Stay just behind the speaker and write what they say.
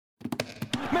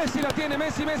Messi la tiene,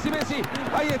 Messi.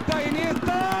 Ahí está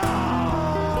Iniesta.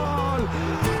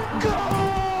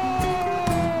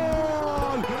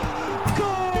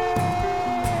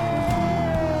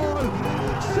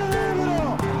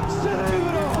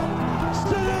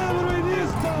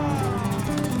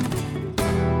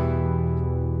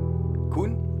 ¡Gol!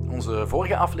 Onze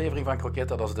vorige aflevering van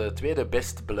Croquetta, dat is de tweede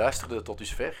best beluisterde tot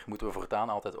dusver. Moeten we voortaan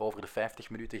altijd over de 50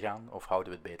 minuten gaan of houden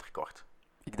we het beter kort?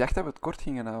 Ik dacht dat we het kort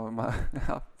gingen houden, maar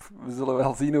ja, we zullen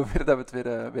wel zien hoe ver dat we het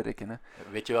weer rekken. Hè.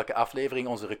 Weet je welke aflevering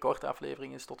onze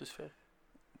recordaflevering is tot dusver?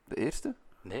 De eerste?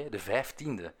 Nee, de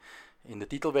 15e. In de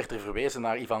titel werd er verwezen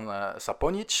naar Ivan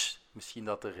Saponic. Misschien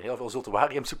dat er heel veel Zulte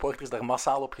Waregem supporters daar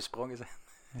massaal op gesprongen zijn.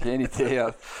 Geen idee,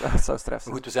 ja. Dat zou stress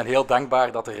zijn. Goed, we zijn heel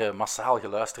dankbaar dat er massaal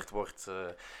geluisterd wordt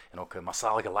en ook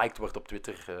massaal geliked wordt op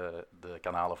Twitter. De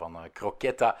kanalen van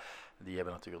Croquetta, die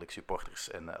hebben natuurlijk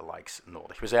supporters en likes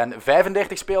nodig. We zijn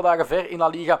 35 speeldagen ver in La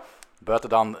Liga, buiten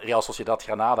dan Real Sociedad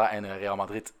Granada en Real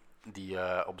Madrid, die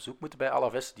op bezoek moeten bij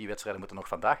Alaves. Die wedstrijden moeten nog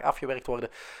vandaag afgewerkt worden,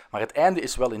 maar het einde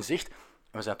is wel in zicht.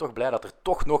 We zijn toch blij dat er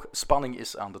toch nog spanning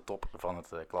is aan de top van het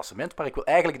klassement. Maar ik wil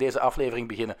eigenlijk deze aflevering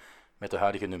beginnen met de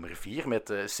huidige nummer 4,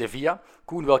 met Sevilla.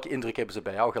 Koen, welke indruk hebben ze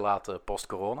bij jou gelaten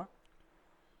post-corona?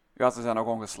 Ja, ze zijn nog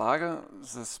ongeslagen.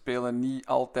 Ze spelen niet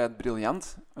altijd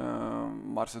briljant,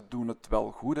 maar ze doen het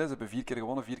wel goed. Hè. Ze hebben 4 keer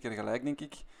gewonnen, 4 keer gelijk, denk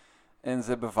ik. En ze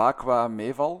hebben vaak wat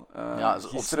meeval. Ja, ze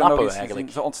ontsnappen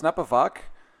eigenlijk. Ze ontsnappen vaak.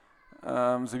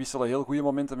 Ze wisselen heel goede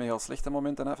momenten met heel slechte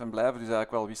momenten af en blijven dus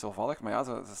eigenlijk wel wisselvallig. Maar ja,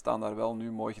 ze staan daar wel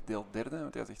nu mooi gedeeld derde.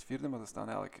 Want jij zegt vierde, maar ze staan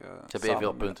eigenlijk ze hebben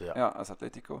evenveel punten, ja. Ja, als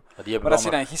Atletico. Ja, maar als je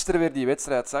dan gisteren weer die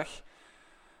wedstrijd zag,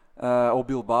 op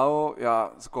Bilbao,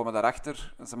 ja, ze komen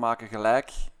daarachter, ze maken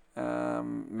gelijk.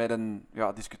 Met een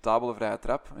discutabele vrije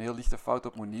trap. Een heel lichte fout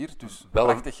op Mounier. Dus wel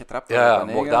prachtig getrapt. Ja,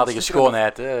 moorddadige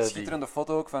schoonheid. Hè, schitterende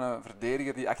foto ook van een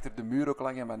verdediger die achter de muur ook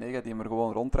lag en Banega die hem er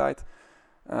gewoon ronddraait.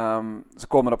 Ze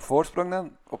komen op voorsprong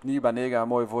dan. Opnieuw Banega, een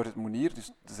mooie voorzet Mounier.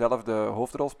 Dus dezelfde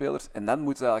hoofdrolspelers. En dan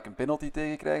moeten ze eigenlijk een penalty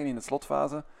tegenkrijgen in de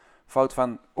slotfase. Fout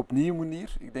van opnieuw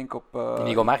Mounier. Ik denk op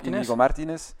Inigo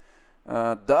Martinez.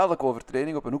 Duidelijke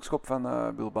overtreding op een hoekschop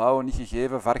van Bilbao, niet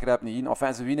gegeven, VAR grijpt niet in.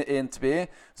 Enfin, ze winnen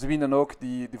 1-2. Ze winnen ook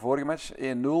die vorige match 1-0,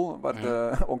 waar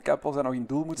de Ocampos nog in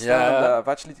doel moet staan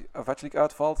omdat Vaclik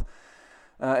uitvalt.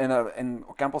 En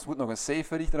Ocampos moet nog een save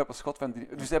verrichten op een schot van...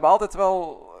 Dus ze hebben altijd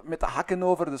wel met de hakken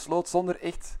over de sloot, zonder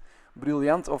echt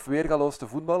briljant of weergaloos te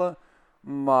voetballen.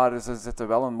 Maar ze zetten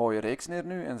wel een mooie reeks neer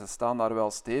nu en ze staan daar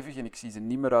wel stevig. En ik zie ze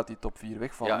niet meer uit die top 4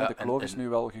 wegvallen. Ja, de kloof is nu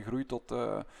wel gegroeid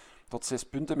tot 6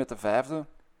 punten met de 5e.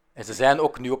 En ze zijn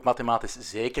ook nu mathematisch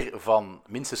zeker van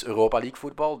minstens Europa League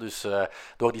voetbal. Dus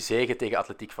door die zege tegen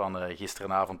Atletiek van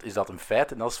gisteravond is dat een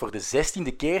feit. En dat is voor de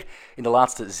 16e keer in de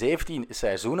laatste 17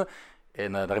 seizoenen.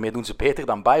 En daarmee doen ze beter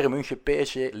dan Bayern München,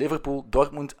 PSG, Liverpool,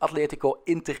 Dortmund, Atletico,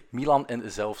 Inter, Milan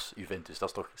en zelfs Juventus. Dat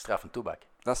is toch straf en toebak?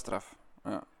 Dat is straf.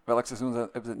 Ja. Welk seizoen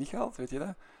hebben ze het niet gehaald, weet je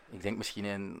dat? Ik denk misschien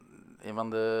een van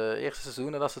de eerste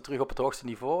seizoenen dat ze terug op het hoogste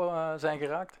niveau zijn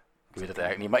geraakt. Ik weet het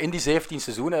eigenlijk niet. Maar in die 17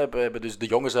 seizoenen hebben dus de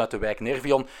jongens uit de wijk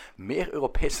Nervion meer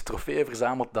Europese trofeeën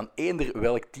verzameld dan eender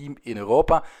welk team in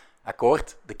Europa.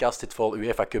 Akkoord, de kast zit vol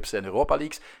UEFA Cups en Europa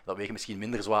Leagues. Dat weegt misschien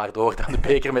minder zwaar door dan de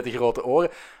beker met de grote oren.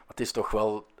 Maar het is toch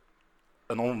wel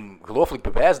een ongelooflijk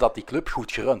bewijs dat die club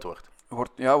goed gerund wordt.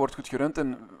 Wordt goed gerund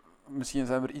en misschien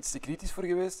zijn we er iets te kritisch voor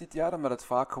geweest dit jaar, maar het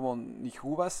vaak gewoon niet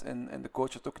goed was en de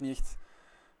coach het ook niet echt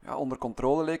onder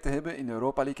controle leek te hebben. In de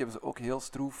Europa League hebben ze ook heel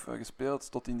stroef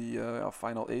gespeeld, tot in die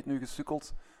Final 8 nu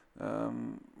gesukkeld.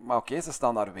 Maar oké, ze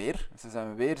staan daar weer. Ze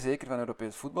zijn weer zeker van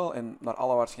Europees voetbal en naar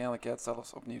alle waarschijnlijkheid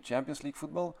zelfs opnieuw Champions League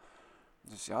voetbal.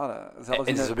 Dus ja, zelfs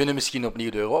en ze winnen misschien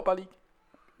opnieuw de Europa League?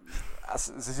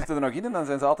 Ze zitten er nog in en dan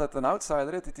zijn ze altijd een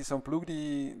outsider. Hè. Dit is zo'n ploeg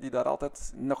die daar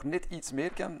altijd nog net iets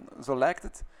meer kan, zo lijkt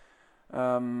het.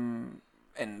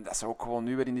 En dat ze ook gewoon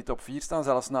nu weer in die top 4 staan,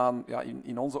 zelfs na een,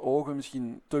 in onze ogen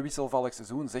misschien te wisselvallig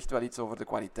seizoen, zegt wel iets over de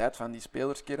kwaliteit van die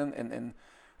spelerskern en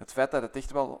het feit dat het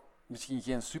echt wel misschien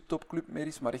geen subtopclub meer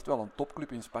is, maar echt wel een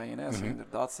topclub in Spanje. Hè. Als je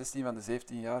inderdaad 16 van de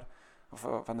 17 jaar, of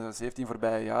van de 17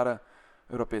 voorbije jaren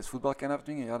Europees voetbal kan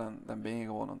afdwingen, dan ben je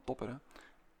gewoon een topper.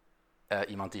 Hè.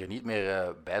 Iemand die er niet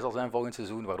meer bij zal zijn volgend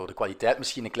seizoen, waardoor de kwaliteit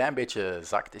misschien een klein beetje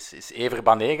zakt, is Ever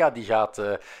Banega. Die gaat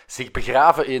zich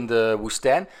begraven in de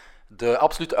woestijn. De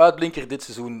absolute uitblinker dit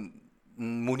seizoen,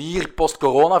 Mounier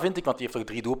post-corona vind ik, want die heeft toch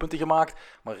 3 doelpunten gemaakt.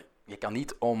 Maar je kan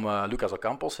niet om Lucas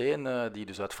Ocampos heen, die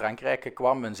dus uit Frankrijk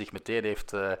kwam en zich meteen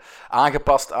heeft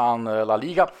aangepast aan La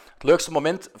Liga. Het leukste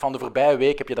moment van de voorbije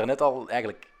week heb je daarnet al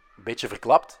eigenlijk een beetje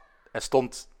verklapt. Hij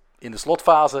stond in de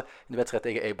slotfase in de wedstrijd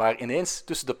tegen Eibar ineens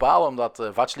tussen de palen, omdat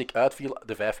Vaclik uitviel,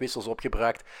 de 5 wissels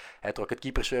opgebruikt. Hij trok het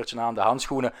keepershirtje aan, de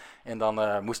handschoenen. En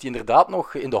dan moest hij inderdaad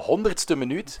nog in de 100ste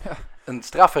minuut een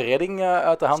straffe redding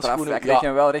uit de handschoenen. Hij kreeg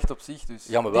hem wel recht op zich. Dus.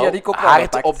 Ja, maar wel die ook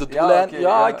hard op de doellijn.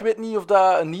 Okay, ik weet niet of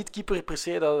dat een niet-keeper per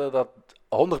se dat 100%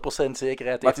 zekerheid maar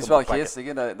heeft. Maar het is wel geestig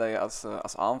hè, dat je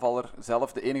als aanvaller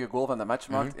zelf de enige goal van de match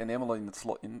maakt en helemaal in het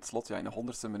slot, in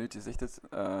de 100ste minuut, je zegt het,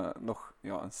 nog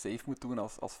een save moet doen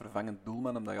als vervangend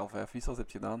doelman, omdat je al 5 wissels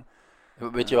hebt gedaan.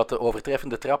 Weet je wat de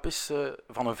overtreffende trap is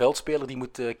van een veldspeler die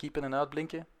moet keepen en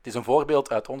uitblinken? Het is een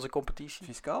voorbeeld uit onze competitie.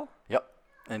 Fiscaal? Ja.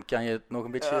 En kan je het nog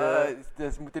een beetje...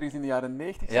 Dat moet ergens in de jaren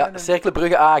 90 zijn. Ja, Cercle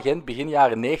Brugge A-agent, begin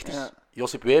jaren 90. Ja.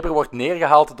 Josip Weber wordt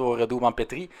neergehaald door doelman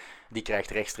Petri. Die krijgt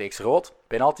rechtstreeks rood,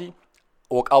 penalty.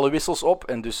 Ook alle wissels op.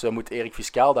 En dus moet Erik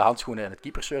Fiscaal de handschoenen en het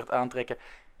keepershirt aantrekken.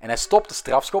 En hij stopt de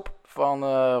strafschop van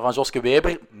Joske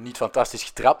Weber. Niet fantastisch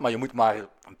getrapt, maar je moet maar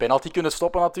een penalty kunnen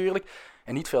stoppen natuurlijk.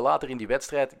 En niet veel later in die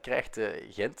wedstrijd krijgt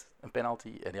Gent een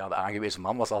penalty. En ja, de aangewezen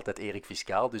man was altijd Erik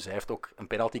Fiscaal. Dus hij heeft ook een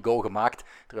penalty goal gemaakt.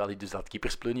 Terwijl hij dus dat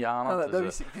keepersplunje aan had. Dat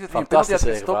wist ik.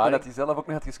 Fantastische ervaring. En dat hij zelf ook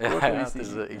nog had gescoord. Het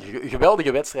is een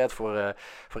geweldige wedstrijd voor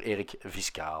Erik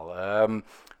Fiscaal.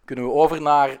 Kunnen we over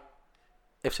naar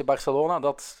FC Barcelona,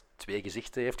 dat 2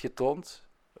 gezichten heeft getoond.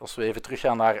 Als we even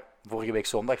teruggaan naar vorige week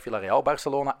zondag,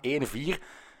 Villarreal-Barcelona 1-4.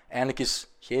 Eindelijk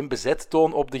is geen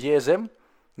bezettoon op de gsm.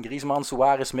 Griezmann,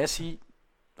 Suarez, Messi.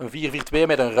 Een 4-4-2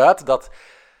 met een ruit.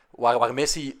 Waar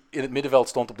Messi in het middenveld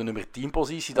stond op de nummer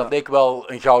 10-positie. Dat leek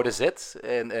wel een gouden zet.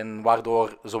 En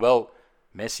waardoor zowel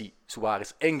Messi,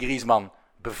 Suarez en Griezmann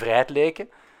bevrijd leken.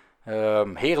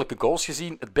 Heerlijke goals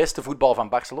gezien. Het beste voetbal van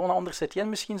Barcelona onder Setien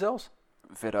misschien zelfs.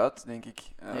 Veruit, denk ik.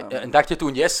 En dacht je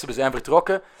toen, yes, we zijn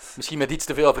vertrokken. Misschien met iets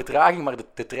te veel vertraging, maar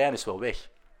de trein is wel weg.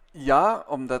 Ja,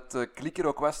 omdat de klikker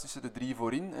ook was tussen de 3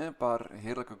 voorin. Een paar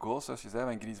heerlijke goals, zoals je zei,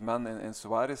 van Griezmann en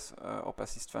Suarez. Op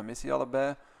assist van Messi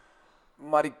allebei.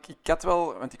 Maar ik had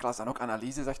wel, want ik las dan ook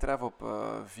analyses achteraf op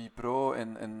Vipro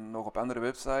en nog op andere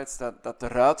websites, dat de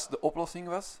ruit de oplossing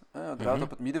was. De ruit op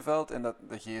het middenveld en dat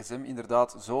de gsm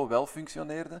inderdaad zo wel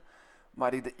functioneerde.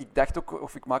 Maar ik dacht ook,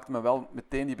 of ik maakte me wel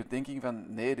meteen die bedenking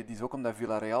van nee, dit is ook omdat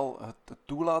Villarreal het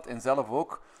toelaat en zelf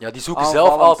ook. Ja, die zoeken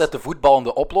zelf altijd de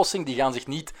voetballende oplossing. Die gaan zich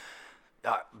niet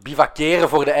bivakeren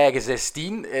voor de eigen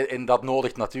 16 en dat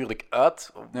nodigt natuurlijk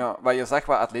uit. Ja, wat je zag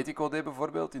wat Atletico deed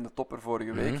bijvoorbeeld in de topper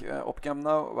vorige week op Camp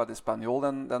Nou, wat Espanyol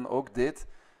dan ook deed.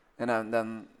 En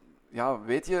dan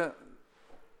weet je,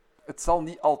 het zal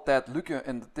niet altijd lukken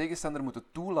en de tegenstander moet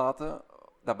het toelaten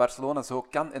dat Barcelona zo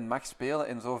kan en mag spelen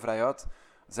en zo vrijuit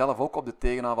zelf ook op de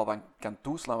tegenaanval kan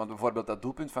toeslaan. Want bijvoorbeeld dat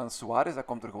doelpunt van Suarez, dat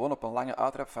komt er gewoon op een lange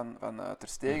uittrap van Ter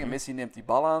Stegen. Messi neemt die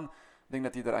bal aan. Ik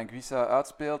denk dat hij er Anguissa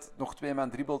uitspeelt. Nog 2 man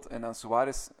dribbelt en dan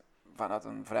Suarez vanuit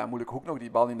een vrij moeilijke hoek nog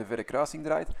die bal in de verre kruising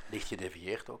draait. Licht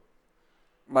gedevieerd ook.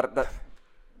 Maar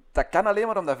dat kan alleen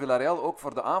maar omdat Villarreal ook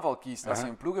voor de aanval kiest. Als je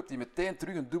een ploeg hebt die meteen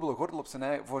terug een dubbele gordel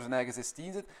voor zijn eigen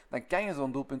 16 zet, dan kan je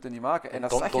zo'n doelpunten niet maken. En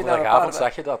zag je dat.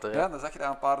 Ja, dan zag je dat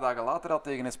een paar dagen later al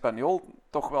tegen Espanyol.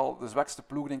 Toch wel de zwakste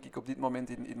ploeg, denk ik, op dit moment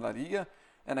in La Liga.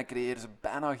 En dan creëren ze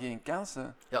bijna geen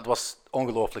kansen. Ja, het was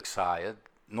ongelooflijk saai. Hè.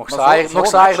 Nog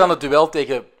saaier dan het duel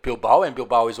tegen Bilbao. En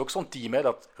Bilbao is ook zo'n team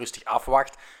dat rustig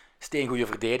afwacht, steengoede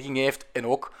verdediging heeft en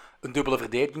ook een dubbele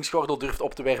verdedigingsgordel durft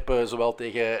op te werpen. Zowel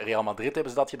tegen Real Madrid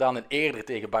hebben ze dat gedaan en eerder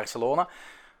tegen Barcelona.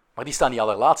 Maar die staan niet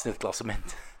allerlaatst in het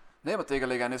klassement. Nee, maar tegen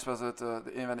Leganés was het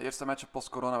een van de eerste matchen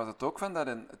post-corona was het ook van dat.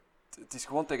 En het is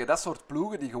gewoon tegen dat soort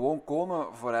ploegen die gewoon komen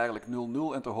voor eigenlijk 0-0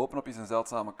 en te hopen op een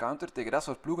zeldzame counter. Tegen dat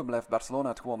soort ploegen blijft Barcelona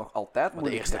het gewoon nog altijd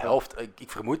moeilijk. De eerste helft,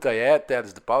 ik vermoed dat jij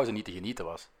tijdens de pauze niet te genieten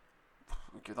was.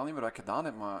 Ik weet al niet meer wat ik gedaan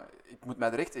heb, maar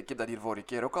ik heb dat hier vorige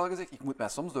keer ook al gezegd, ik moet mij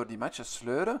soms door die matches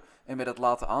sleuren en met het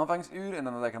late aanvangsuur en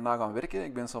dan dat je erna gaan werken,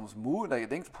 ik ben soms moe, dat je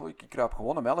denkt, ik kruip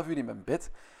gewoon om 11 uur in mijn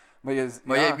bed. Maar je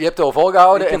hebt het al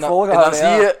volgehouden en dan zie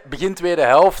je, begin tweede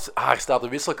helft, er staat de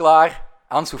wissel klaar,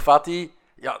 Ansu Fati,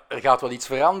 ja, er gaat wel iets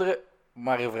veranderen,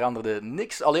 maar er veranderde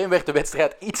niks. Alleen werd de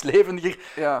wedstrijd iets levendiger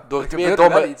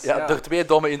door 2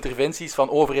 domme interventies van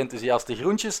overenthousiaste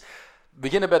groentjes.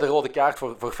 Beginnen bij de rode kaart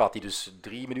voor Fati, dus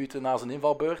 3 minuten na zijn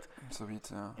invalbeurt. Zoiets,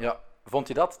 ja. Vond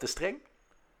je dat te streng?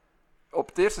 Op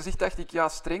het eerste zicht dacht ik, ja,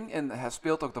 streng. En hij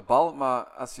speelt ook de bal, maar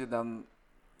als je dan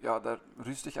daar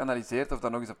rustig analyseert of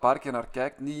daar nog eens een paar keer naar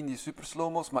kijkt, niet in die super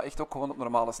slow-mo's, maar echt ook gewoon op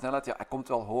normale snelheid, ja, hij komt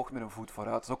wel hoog met een voet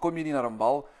vooruit. Zo kom je niet naar een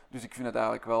bal, dus ik vind het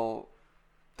eigenlijk wel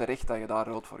terecht dat je daar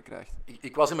rood voor krijgt.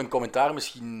 Ik was in mijn commentaar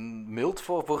misschien mild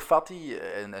voor Fati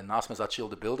en naast me zat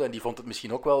Gilles de Bilde en die vond het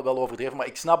misschien ook wel overdreven, maar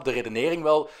ik snap de redenering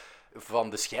wel van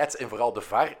de scheids en vooral de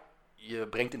VAR. Je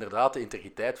brengt inderdaad de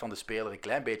integriteit van de speler een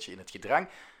klein beetje in het gedrang,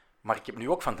 Maar ik heb nu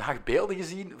ook vandaag beelden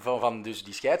gezien van dus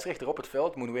die scheidsrechter op het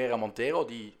veld, Munuera Montero,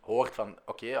 die hoort van,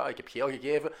 oké, ja, ik heb geel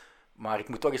gegeven, maar ik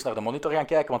moet toch eens naar de monitor gaan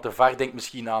kijken, want de VAR denkt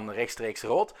misschien aan rechtstreeks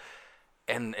rood.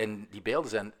 En die beelden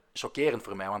zijn chockerend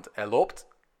voor mij, want hij loopt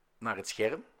naar het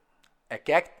scherm, hij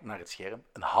kijkt naar het scherm,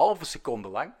 een halve seconde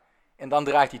lang, en dan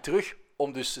draait hij terug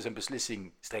om dus zijn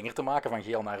beslissing strenger te maken, van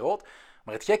geel naar rood.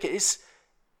 Maar het gekke is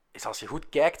als je goed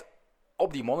kijkt,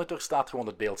 op die monitor staat gewoon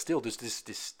het beeld stil. Dus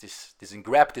het is een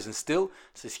grab, het is een stil,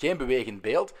 het is geen bewegend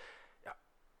beeld. Ja,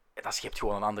 dat schept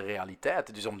gewoon een andere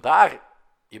realiteit. Dus om daar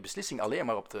je beslissing alleen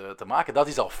maar op te maken, dat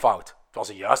is al fout. Het was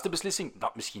een juiste beslissing,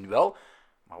 dat misschien wel.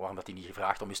 Maar waarom had hij niet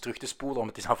gevraagd om eens terug te spoelen, om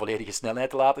het eens aan volledige snelheid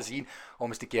te laten zien, om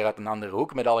eens een keer uit een andere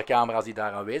hoek, met alle camera's die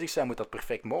daar aanwezig zijn, moet dat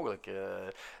perfect mogelijk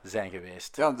zijn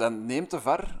geweest. Ja, dan neemt de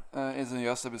VAR in zijn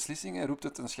juiste beslissing en roept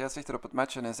het een scheidsrechter op het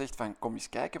match en zegt van kom eens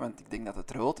kijken, want ik denk dat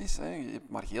het rood is. Hè. Je hebt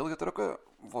maar geel getrokken,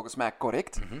 volgens mij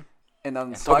correct. Mm-hmm. En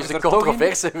dan toch slagen is ze de er toch in,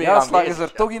 controverse weer slagen aanwezig. ze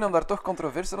er toch in om daar toch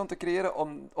controverse rond te creëren,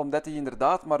 omdat hij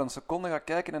inderdaad maar een seconde gaat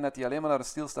kijken en dat hij alleen maar naar een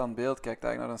stilstaand beeld kijkt,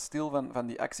 eigenlijk naar een stil van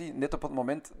die actie, net op het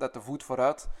moment dat de voet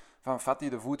vooruit van Fati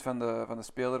de voet van de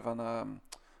speler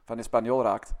van Espanyol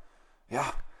raakt. Ja,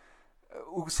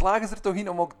 hoe slagen ze er toch in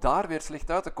om ook daar weer slecht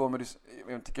uit te komen? Dus,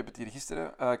 want ik heb het hier gisteren,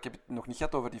 ik heb het nog niet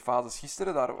gehad over die fases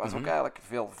gisteren, daar was ook eigenlijk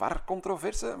veel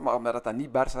VAR-controverse, maar omdat het dan niet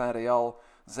Barça en Real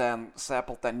zijn,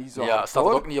 zijpelt dat niet zo Ja, hard staat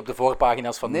het voor. ook niet op de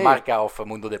voorpagina's van Nee. Marca of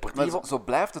Mundo Maar Deportivo. zo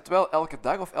blijft het wel elke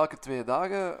dag of elke 2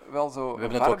 dagen wel zo. We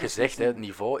hebben het ook gezegd, hè, het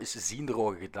niveau is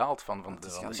zienderogen gedaald van de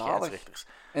scheidsrechters.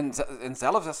 En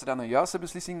zelfs als ze dan een juiste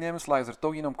beslissing nemen, slagen ze er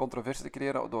toch in om controverse te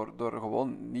creëren door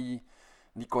gewoon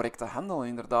niet correct te handelen.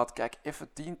 Inderdaad, kijk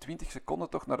even 10, 20 seconden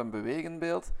toch naar een bewegend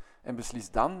beeld en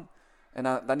beslis dan.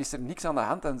 En dan is er niks aan de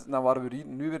hand en dan waren we hier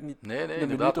nu weer niet. Nee, een minuut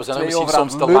inderdaad. We of zijn er 2 misschien over aan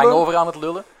soms het te lang lullen. over aan het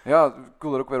lullen. Ja, ik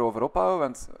wil er ook weer over ophouden,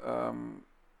 want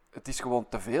het is gewoon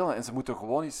te veel en ze moeten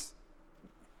gewoon eens.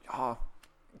 Ja,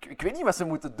 ik weet niet wat ze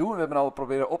moeten doen. We hebben al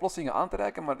proberen oplossingen aan te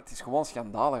reiken, maar het is gewoon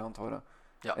schandalig aan het worden.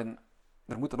 Ja. En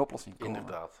er moet een oplossing komen.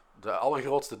 Inderdaad. De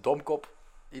allergrootste domkop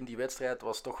in die wedstrijd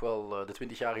was toch wel de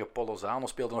 20-jarige Polozano.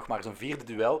 Speelde nog maar zijn 4e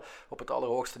duel op het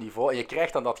allerhoogste niveau. En je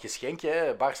krijgt dan dat geschenkje.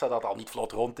 Hè. Barça dat al niet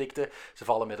vlot rondtikte. Ze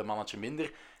vallen met een mannetje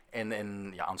minder.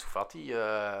 En ja, Ansu Fati,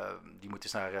 die moet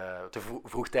dus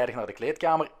vroegtijdig naar de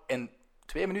kleedkamer. En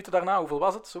 2 minuten daarna, hoeveel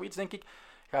was het? Zoiets, denk ik.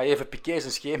 Ga je even Piqué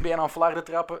zijn scheenbeen aan flarden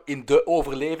trappen in de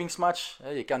overlevingsmatch.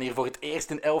 Je kan hier voor het eerst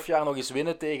in 11 jaar nog eens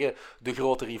winnen tegen de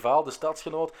grote rivaal, de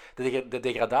stadsgenoot. De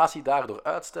degradatie daardoor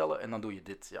uitstellen en dan doe je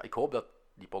dit. Ja, ik hoop dat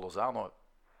die Polozano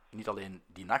niet alleen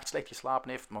die nacht slecht geslapen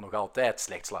heeft, maar nog altijd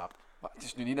slecht slaapt. Maar het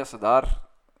is nu niet dat ze daar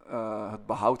het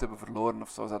behoud hebben verloren of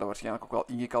zo. Ze hadden waarschijnlijk ook wel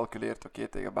ingecalculeerd. Oké,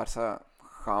 tegen Barça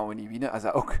gaan we niet winnen. Als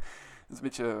dat ook... Het is een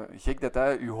beetje gek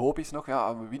dat uw hoop is nog,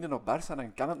 ja, we winnen op Barça,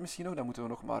 dan kan het misschien nog, dan moeten we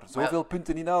nog maar zoveel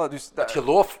punten inhalen. Dus Het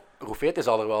geloof, Roufete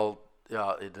zal er wel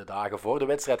de dagen voor de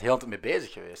wedstrijd heel tijd mee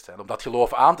bezig geweest zijn, om dat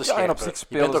geloof aan te scherpen. En op zich Je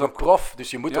spelen bent toch ze een prof,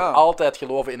 dus je moet toch altijd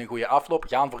geloven in een goede afloop,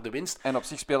 gaan voor de winst. En op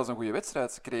zich spelen ze een goede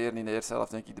wedstrijd. Ze creëren in de eerste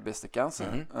helft denk ik de beste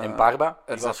kansen. En Barba,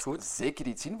 er die was zat goed. zeker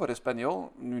iets in voor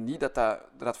Espanyol. Nu niet dat er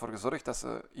had voor gezorgd dat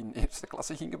ze in eerste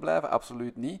klasse gingen blijven,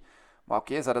 absoluut niet. Maar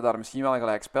oké, ze hadden daar misschien wel een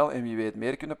gelijk spel en wie weet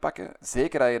meer kunnen pakken.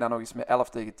 Zeker als je dan nog eens met 11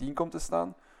 tegen 10 komt te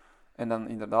staan. En dan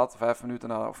inderdaad 5 minuten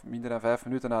na, of minder dan 5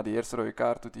 minuten na die eerste rode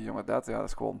kaart doet die jongen dat. Ja, dat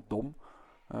is gewoon dom.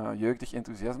 Jeugdig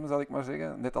enthousiasme zal ik maar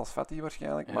zeggen. Net als Fati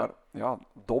waarschijnlijk. Ja. Maar ja,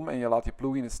 dom en je laat je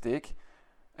ploeg in de steek.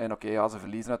 En oké, ja, ze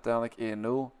verliezen uiteindelijk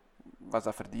 1-0. Was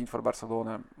dat verdiend voor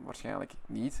Barcelona? Waarschijnlijk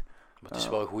niet. Maar het is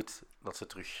wel goed dat ze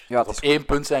terug op 1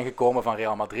 punt zijn gekomen van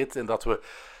Real Madrid en dat we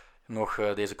nog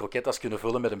deze croquetas kunnen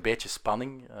vullen met een beetje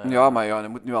spanning. Ja, maar ja, je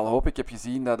moet nu al hopen. Ik heb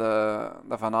gezien dat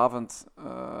vanavond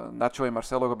Nacho en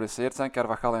Marcelo geblesseerd zijn,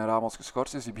 Carvajal en Ramos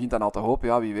geschorst is. Je begint dan al te hopen,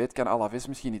 ja, wie weet kan Alaves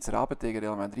misschien iets rapen tegen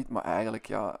Real Madrid. Maar eigenlijk,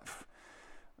 ja...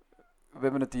 We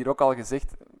hebben het hier ook al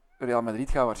gezegd, Real Madrid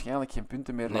gaat waarschijnlijk geen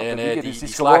punten meer laten liggen. Die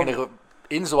Dus slagen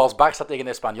erin, zoals Barça tegen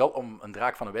Espanyol, om een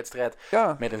draak van een wedstrijd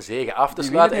met een zege af te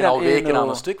sluiten. En al weken aan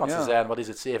een stuk, want ze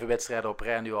zijn, 7 wedstrijden op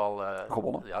rij nu al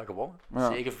gewonnen. Ja, gewonnen.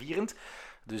 Ja. Zegevierend.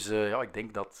 Dus ik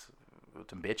denk dat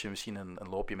het een beetje misschien een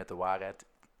loopje met de waarheid.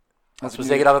 Als we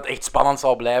zeggen dat het echt spannend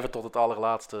zal blijven tot het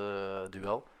allerlaatste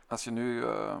duel. Als je nu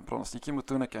een pronostiekje moet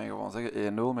doen, dan kan je gewoon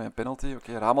zeggen 1-0 met een penalty.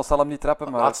 Oké, Ramos zal hem niet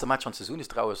trappen, maar... De laatste match van het seizoen is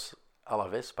trouwens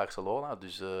Alaves, Barcelona.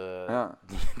 Dus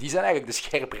die zijn eigenlijk de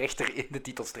scherprechter in de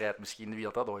titelstrijd. Misschien, wie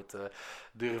had dat ooit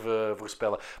durven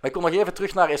voorspellen. Maar ik kom nog even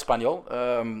terug naar Espanyol.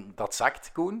 Dat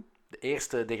zakt, Koen. De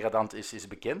eerste degradant is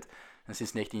bekend. En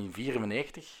sinds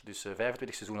 1994, dus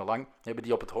 25 seizoenen lang, hebben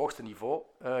die op het hoogste niveau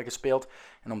gespeeld.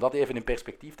 En om dat even in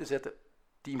perspectief te zetten,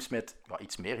 teams met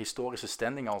iets meer historische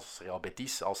standing als Real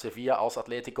Betis, als Sevilla, als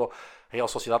Atletico, Real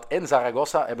Sociedad en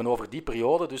Zaragoza hebben over die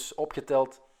periode dus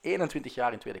opgeteld 21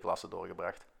 jaar in tweede klasse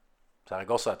doorgebracht.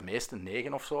 Zaragoza het meeste,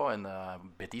 9 of zo, en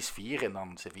Betis 4 en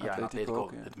dan Sevilla en Atletico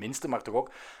ook, ja. het minste, maar toch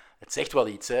ook, het zegt wel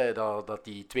iets, hè, dat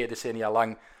die 2 decennia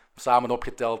lang samen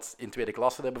opgeteld in tweede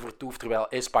klasse hebben vertoefd, terwijl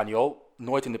Espanyol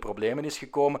nooit in de problemen is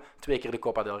gekomen, 2 keer de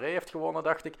Copa del Rey heeft gewonnen,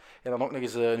 dacht ik, en dan ook nog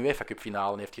eens een UEFA Cup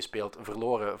finale heeft gespeeld,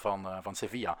 verloren van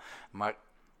Sevilla. Maar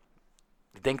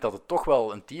ik denk dat het toch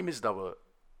wel een team is dat we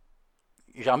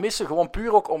gaan missen, gewoon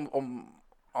puur ook om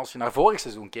als je naar vorig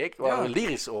seizoen keek, waren we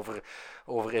lyrisch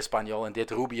over Espanyol en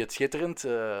deed Rubi het schitterend.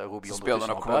 Rubi Ze speelden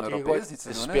ook gewoon Europees dit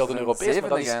seizoen. Ze speelden Europees, maar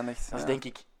dat geëindigd, is denk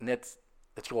ik net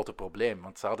het grote probleem.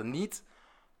 Want ze hadden niet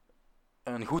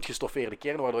een goed gestoffeerde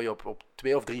kern waardoor je op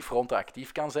 2 of 3 fronten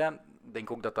actief kan zijn. Ik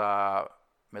denk ook dat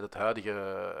met het huidige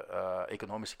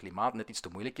economische klimaat net iets te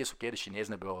moeilijk is. Oké, de Chinezen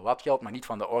hebben wel wat geld, maar niet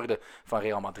van de orde van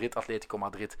Real Madrid, Atletico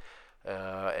Madrid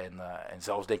en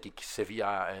zelfs denk ik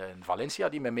Sevilla en Valencia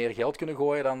die met meer geld kunnen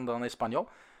gooien dan Espanyol.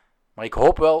 Maar ik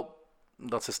hoop wel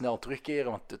dat ze snel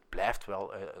terugkeren, want het blijft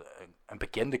wel een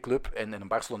bekende club en een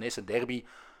Barcelonese derby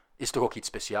is toch ook iets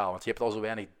speciaals. Want je hebt al zo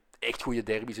weinig echt goede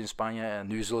derbies in Spanje en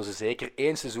nu zullen ze zeker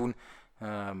 1 seizoen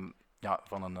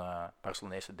van een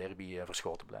Barcelonese derby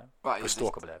verstoken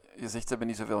blijven. Je zegt ze hebben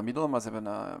niet zoveel middelen, maar ze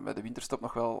hebben bij de winterstop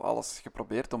nog wel alles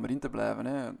geprobeerd om erin te blijven.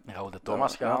 Hè. Raúl de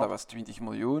Thomas gehaald. Ja, dat was 20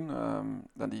 miljoen.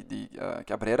 Dan die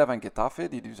Cabrera van Getafe,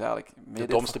 die dus eigenlijk de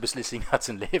domste beslissing uit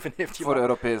zijn leven heeft gemaakt. Voor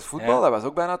Europees voetbal, dat was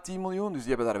ook bijna 10 miljoen. Dus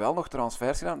die hebben daar wel nog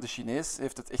transfers gedaan. De Chinees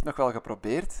heeft het echt nog wel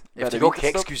geprobeerd. Heeft zich ook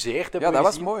geëxcuseerd. Ja, dat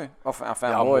was mooi.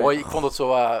 Mooi. Ik vond het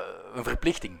zo een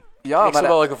verplichting. Ja, maar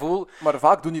wel een gevoel. Maar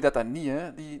vaak doen die dat dan niet,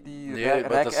 hè? Die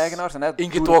rijke eigenaars.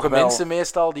 Ingetogen mensen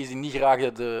meestal, die niet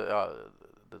graag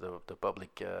de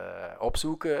public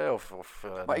opzoeken of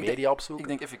de media opzoeken. Ik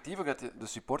denk effectief ook dat de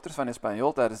supporters van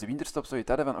Espanyol tijdens de winterstop zoiets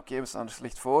hadden van oké, we staan er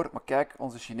slecht voor, maar kijk,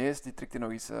 onze Chinees die trekt hier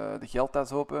nog eens de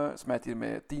geldtas open, smijt hier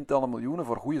met tientallen miljoenen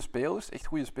voor goede spelers, echt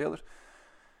goede spelers.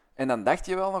 En dan dacht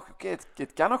je wel nog, oké,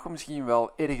 het kan nog misschien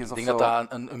wel ergens of zo. Ik denk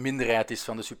dat een minderheid is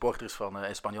van de supporters van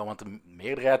Espanyol, want de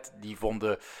meerderheid die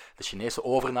vonden de Chinese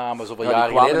overname zoveel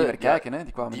jaren geleden. Niet meer kijken, hè?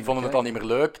 Die vonden het al niet meer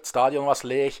leuk, het stadion was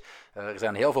leeg. Er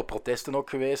zijn heel veel protesten ook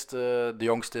geweest de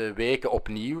jongste weken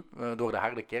opnieuw door de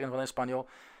harde kern van Espanyol.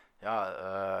 Ja,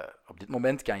 op dit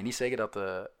moment kan je niet zeggen dat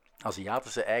de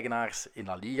Aziatische eigenaars in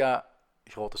La Liga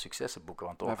grote successen boeken.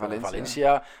 Want ook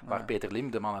Valencia, waar Peter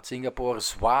Lim, de man uit Singapore,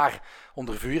 zwaar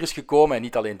onder vuur is gekomen. En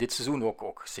niet alleen dit seizoen,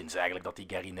 ook sinds eigenlijk dat hij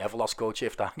Gary Neville als coach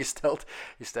heeft aangesteld,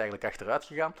 is het eigenlijk achteruit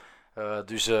gegaan.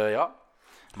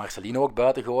 Marcelino ook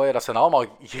buiten gooien. Dat zijn allemaal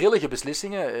grillige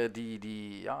beslissingen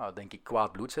die denk ik,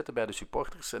 kwaad bloed zetten bij de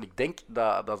supporters. En ik denk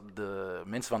dat de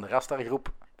mensen van de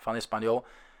Rastar-groep van Espanyol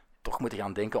toch moeten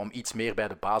gaan denken om iets meer bij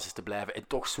de basis te blijven. En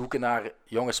toch zoeken naar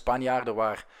jonge Spanjaarden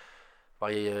waar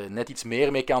je net iets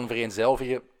meer mee kan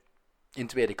vereenzelvigen in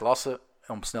tweede klasse,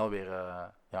 om snel weer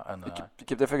Ik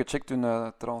heb even gecheckt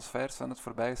hun transfers van het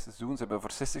voorbije seizoen. Ze hebben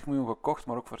voor 60 miljoen gekocht,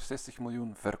 maar ook voor 60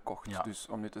 miljoen verkocht. Ja. Dus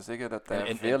om nu te zeggen dat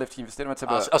hij veel heeft geïnvesteerd. Want ze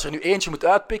hebben... als er nu eentje moet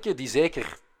uitpikken die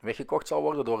zeker weggekocht zal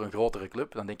worden door een grotere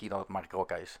club, dan denk ik dat het Marc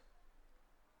Roca is.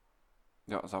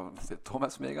 Ja, zou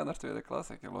Thomas meegaan naar tweede klas?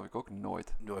 Dat geloof ik ook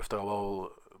nooit. Hij heeft er al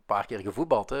wel een paar keer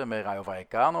gevoetbald, hè, met Rayo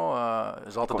Vallecano.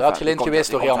 Is altijd uitgeleend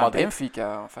geweest door Real Madrid.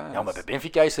 Benfica. Maar bij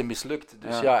Benfica is hij mislukt.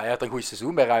 Dus hij had een goed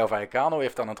seizoen bij Rayo Vallecano.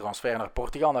 Heeft dan een transfer naar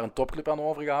Portugal, naar een topclub aan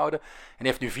overgehouden. En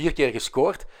heeft nu 4 keer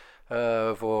gescoord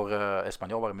voor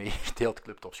Espanyol, waarmee hij gedeeld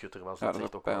clubtopschutter was. Ja, dat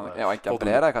is ook wel. En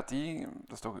Cabrera gaat die,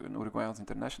 dat is toch een Uruguayans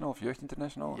international of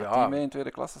jeugdinternational, gaat die mee in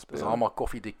tweede klasse spelen? Dat is allemaal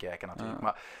koffiedik kijken natuurlijk.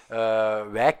 Ja.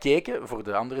 Maar wij keken voor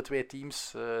de andere 2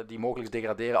 teams die mogelijk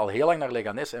degraderen al heel lang naar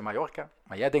Leganés en Mallorca.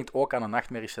 Maar jij denkt ook aan een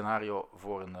nachtmerriescenario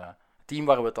voor een team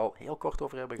waar we het al heel kort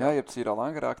over hebben gehad. Ja, je hebt ze hier al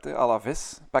aangeraakt. Hè.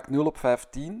 Alaves pakt 0 op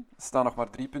 15, staan nog maar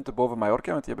 3 punten boven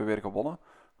Mallorca, want die hebben weer gewonnen.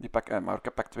 Mallorca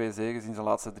pakt 2 zegens in zijn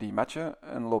laatste 3 matchen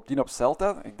en loopt in op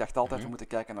Celta. Ik dacht altijd, we moeten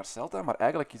kijken naar Celta, maar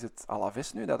eigenlijk is het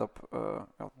Alaves nu dat op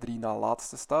 3 na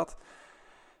laatste staat.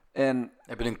 En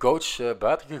hebben een coach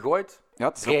buiten gegooid? Ja,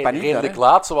 het is ook paniek redelijk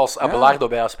laat, zoals Abelardo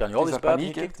bij Espanyol is buiten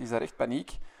gegooid. Het is daar echt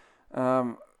paniek.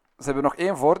 Ze hebben nog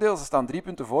 1 voordeel, ze staan 3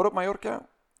 punten voor op Mallorca,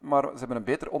 maar ze hebben een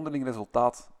beter onderling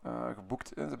resultaat geboekt.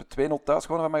 Ze hebben 2-0 thuis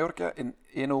gewonnen van Mallorca en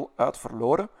 1-0 uit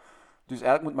verloren. Dus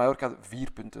eigenlijk moet Mallorca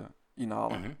 4 punten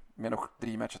inhalen, met nog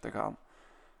 3 matchen te gaan.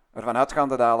 Ervan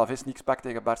uitgaande dat Alaves niks pakt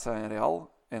tegen Barça en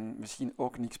Real, en misschien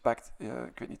ook niks pakt,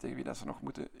 ik weet niet tegen wie dat ze nog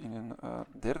moeten in een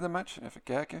derde match, even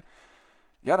kijken.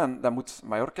 Ja, dan moet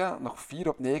Mallorca nog 4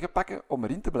 op 9 pakken om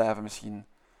erin te blijven misschien.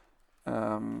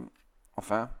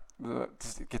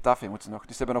 Getafe moeten ze nog.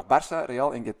 Dus ze hebben nog Barça,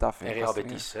 Real en Getafe. En Real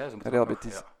Betis. Hè, Real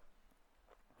Betis.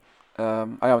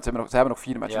 Want ze hebben nog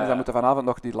 4 matchen. Dus zij moeten vanavond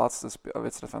nog die laatste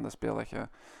wedstrijd van de speeldag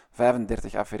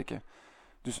 35 afwerken.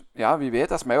 Dus ja, wie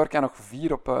weet, als Mallorca nog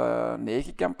 4 op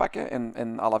 9 kan pakken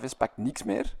en Alaves pakt niks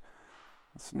meer.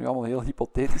 Dat is nu allemaal heel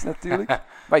hypothetisch natuurlijk.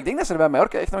 Maar ik denk dat ze er bij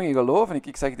Mallorca echt nog in geloven.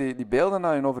 Ik zag die beelden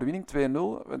na hun overwinning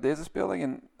 2-0 deze speeldag.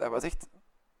 En dat was echt...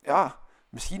 Ja,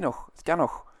 misschien nog. Het kan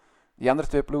nog. Die andere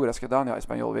 2 ploegen, dat is gedaan. Ja,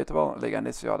 Espanyol weten wel.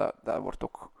 Leganés, ja, dat wordt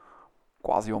ook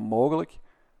quasi onmogelijk.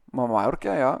 Maar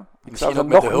Mallorca, ja. Misschien ook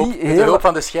met de hulp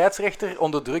van de scheidsrechter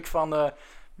onder druk van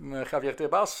Javier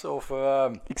Tebas. Of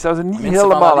ik zou ze niet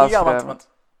helemaal afschrijven. Want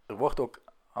er wordt ook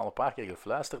al een paar keer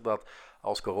gefluisterd dat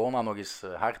als corona nog eens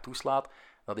hard toeslaat,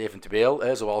 dat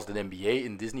eventueel, zoals de NBA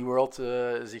in Disney World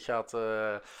zich gaat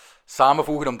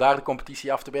samenvoegen om daar de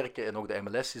competitie af te werken. En ook de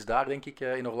MLS is daar, denk ik,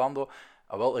 in Orlando.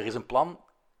 Er is een plan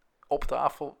op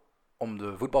tafel om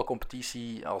de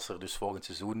voetbalcompetitie, als er dus volgend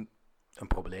seizoen een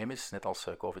probleem is, net als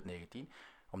COVID-19,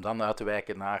 om dan uit te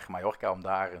wijken naar Mallorca, om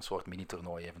daar een soort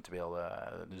mini-toernooi eventueel.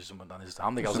 Dus dan is het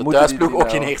handig als de thuisploeg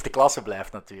ook in eerste klasse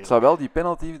blijft natuurlijk. Zou wel die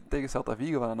penalty tegen Celta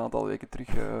Vigo van een aantal weken terug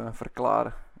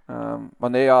verklaren. Maar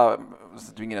nee, ja,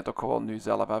 ze dwingen het ook gewoon nu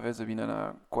zelf af. Hè. Ze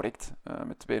winnen correct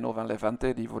met 2-0 van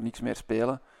Levante, die voor niks meer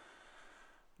spelen.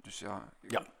 Dus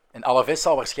ja. En Alaves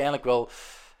zal waarschijnlijk wel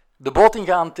de boot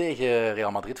ingaan tegen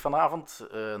Real Madrid vanavond.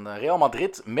 Real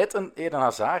Madrid met een Eden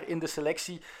Hazard in de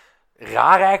selectie.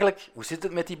 Raar eigenlijk. Hoe zit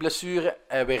het met die blessure?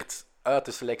 Hij werd uit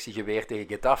de selectie geweerd tegen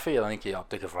Getafe. Dan denk je,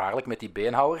 te gevaarlijk met die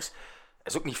beenhouwers. Hij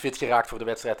is ook niet fit geraakt voor de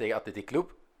wedstrijd tegen Athletic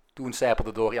Club. Toen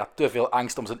sijpelde door te veel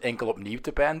angst om zijn enkel opnieuw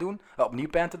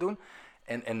pijn te doen.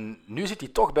 En nu zit hij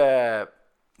toch bij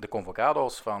de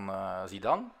convocado's van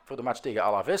Zidane voor de match tegen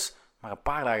Alaves. Maar een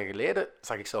paar dagen geleden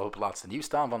zag ik zelf op het laatste nieuws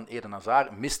staan van Eden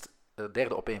Hazard mist de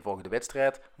derde opeenvolgende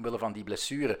wedstrijd omwille van die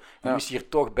blessure. Nu is hij er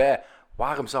toch bij.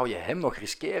 Waarom zou je hem nog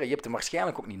riskeren? Je hebt hem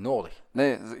waarschijnlijk ook niet nodig.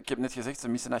 Nee, ik heb net gezegd, ze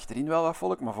missen achterin wel wat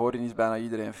volk, maar voorin is bijna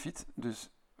iedereen fit. Dus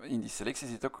in die selectie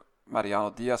zit ook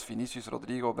Mariano Diaz, Vinicius,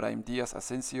 Rodrigo, Brahim Diaz,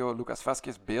 Asensio, Lucas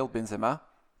Vázquez, Bale, Benzema.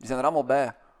 Die zijn er allemaal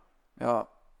bij. Ja,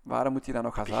 waarom moet hij dan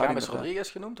nog Hazard in? Heb je James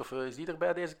Rodriguez genoemd? Of is die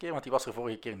erbij deze keer? Want die was er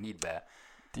vorige keer niet bij.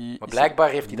 Maar blijkbaar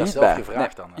heeft hij dat zelf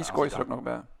gevraagd dan. Isco is er ook nog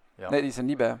bij. Ja. Nee, die is er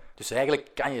niet bij. Dus eigenlijk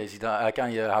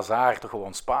kan je Hazard toch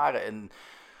gewoon sparen. En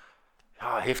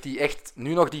heeft hij echt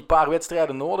nu nog die paar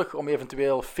wedstrijden nodig om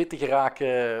eventueel fit te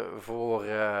geraken voor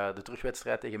de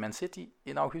terugwedstrijd tegen Man City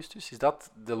in augustus? Is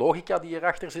dat de logica die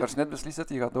erachter zit? Er is net beslist dat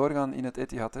hij gaat doorgaan in het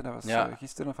Etihad. Hè. Dat was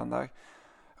gisteren of vandaag.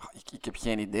 Ik heb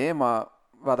geen idee, maar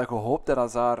we hadden gehoopt dat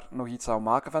Hazard nog iets zou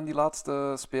maken van die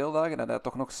laatste speeldagen. Dat hij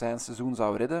toch nog zijn seizoen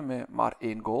zou redden met maar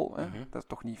 1 goal. Hè. Mm-hmm. Dat is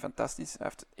toch niet fantastisch. Hij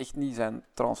heeft echt niet zijn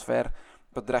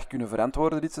transferbedrag kunnen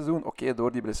verantwoorden dit seizoen. Oké,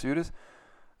 door die blessures.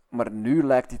 Maar nu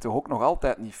lijkt hij toch ook nog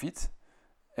altijd niet fit.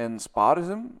 En sparen ze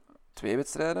hem. 2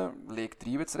 wedstrijden, leek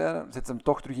 3 wedstrijden. Zet ze hem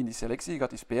toch terug in die selectie. Gaat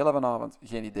hij spelen vanavond?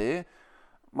 Geen idee.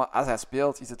 Maar als hij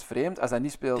speelt, is het vreemd. Als hij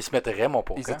niet speelt... Het is met de rem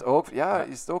op ook, is het ook,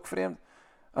 is het ook vreemd.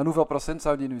 Aan hoeveel procent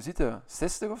zou die nu zitten?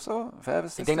 60 of zo?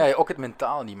 65? Ik denk dat je ook het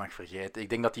mentale niet mag vergeten. Ik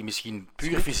denk dat hij misschien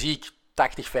puur fysiek 80-85%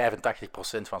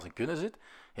 van zijn kunnen zit.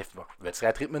 Heeft nog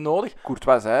wedstrijdritme nodig.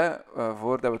 Courtois zei,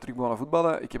 voordat we terug begonnen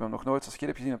voetballen, ik heb hem nog nooit zo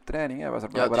scherp gezien op training. Hij was er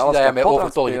dus niet dat hij met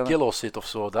overtollige kilo's zit of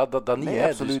zo. Dat niet. Nee, hè.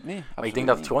 absoluut niet. Maar ik denk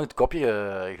dat het gewoon in het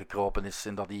kopje gekropen is.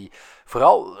 En dat hij...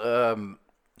 Vooral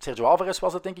Sergio Alvarez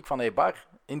was het, denk ik, van Eibar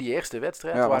in die eerste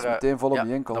wedstrijd. Ja, was meteen vol op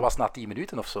die enkel. Dat was na 10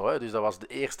 minuten of zo. Hè. Dus dat was de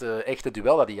eerste echte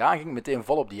duel dat hij aanging. Meteen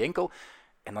vol op die enkel.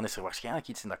 En dan is er waarschijnlijk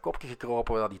iets in dat kopje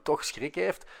gekropen dat hij toch schrik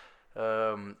heeft.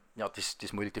 Het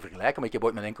is moeilijk te vergelijken, maar ik heb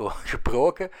ooit mijn enkel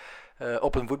gebroken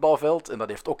op een voetbalveld. En dat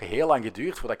heeft ook heel lang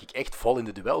geduurd voordat ik echt vol in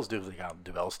de duels durfde gaan.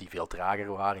 Duels die veel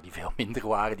trager waren, die veel minder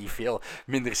waren, die veel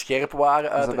minder scherp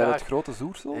waren. Is dat bij het Grote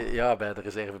Zoersel? Ja, bij de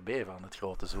reserve B van het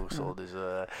Grote Zoersel. Ja. Dus,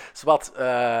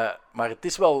 maar het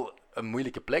is wel een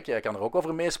moeilijke plek. Jij kan er ook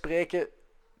over meespreken.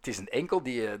 Het is een enkel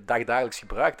die je dagdagelijks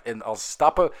gebruikt. En als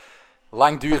stappen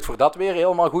lang duurt voordat weer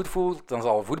helemaal goed voelt, dan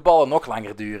zal voetballen nog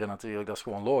langer duren natuurlijk. Dat is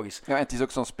gewoon logisch. Ja, en het is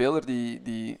ook zo'n speler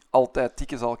die altijd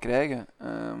tikken zal krijgen.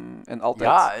 En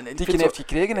altijd tikken heeft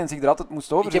gekregen en zich er altijd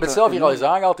moest over. Ik heb het zelf hier al eens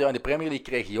aangehaald. Ja, in de Premier League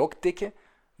kreeg hij ook tikken.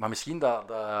 Maar misschien dat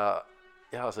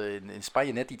ze in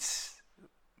Spanje net iets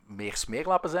meer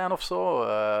smeerlappen zijn of zo.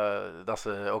 Dat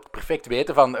ze ook perfect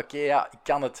weten van, ik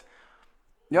kan het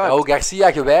Ja, Raúl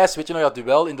Garcia gewijs, weet je nog, dat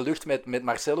duel in de lucht met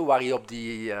Marcelo, waar hij op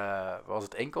die, was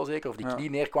het enkel zeker, of die knie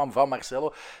neerkwam van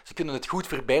Marcelo. Ze kunnen het goed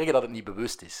verbergen dat het niet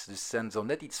bewust is. Dus ze zijn zo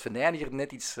net iets venijniger,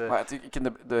 net iets... Maar ik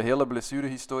ken de hele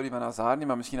blessurehistorie van Hazard niet,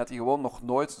 maar misschien had hij gewoon nog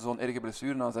nooit zo'n erge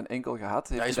blessure aan zijn enkel gehad.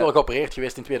 Hij is wel geopereerd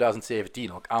geweest in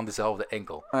 2017 ook, aan dezelfde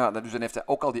enkel. Ja, dus dan heeft hij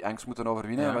ook al die angst moeten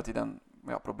overwinnen, Ja. wat hij dan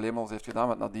probleemloos heeft gedaan,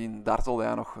 want nadien dartelde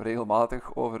hij nog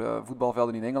regelmatig over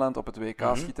voetbalvelden in Engeland, op het WK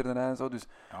schitterde hij en zo. Dus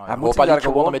hij moet zich daar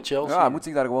gewonnen met Chelsea. Ja, hij moet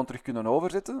zich daar gewoon terug kunnen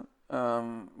overzetten.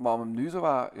 Maar om hem nu zo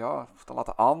wat te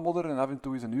laten aanmodderen en af en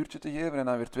toe eens een uurtje te geven en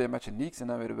dan weer 2 matchen niks en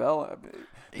dan weer wel. Er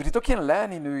zit ook geen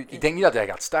lijn in nu. Ik denk niet dat hij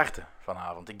gaat starten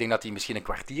vanavond. Ik denk dat hij misschien een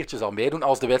kwartiertje zal meedoen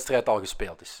als de wedstrijd al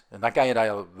gespeeld is. En dan kan je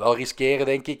dat wel riskeren,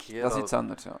 denk ik. Ja, dat is iets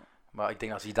anders, ja. Maar ik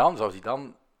denk dat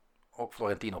Zidane ook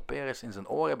Florentino Perez in zijn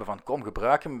oor hebben van kom,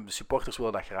 gebruik hem. De supporters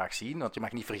willen dat graag zien. Want je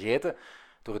mag niet vergeten,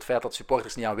 door het feit dat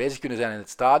supporters niet aanwezig kunnen zijn in het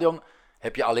stadion,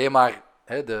 heb je alleen maar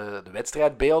de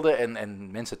wedstrijdbeelden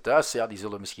en mensen thuis, die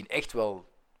zullen misschien echt wel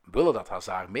willen dat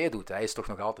Hazard meedoet. Hij is toch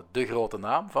nog altijd de grote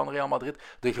naam van Real Madrid,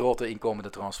 de grote inkomende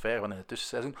transfer van in het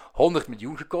tussenseizoen. 100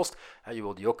 miljoen gekost. Je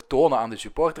wil die ook tonen aan de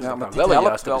supporters, dat dan wel een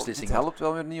juiste beslissing is. Het helpt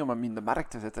wel weer niet om hem in de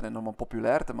markt te zetten en om hem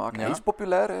populair te maken. Ja. Hij is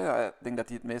populair, hè. Ik denk dat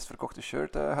hij het meest verkochte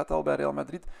shirt had al bij Real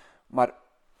Madrid. Maar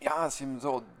ja, als je hem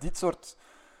zo dit soort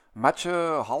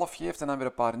matchen half geeft en dan weer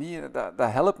een paar niet,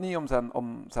 dat helpt niet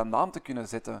om zijn naam te kunnen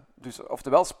zetten. Dus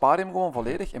oftewel spaar hem gewoon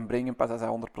volledig en breng hem pas als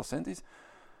hij 100% is.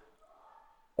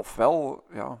 Ofwel,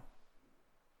 ja...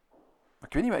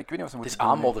 Ik weet niet wat ze moeten doen. Het is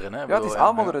aanmodderen, hè? Ja, het is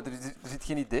aanmodderen. Er zit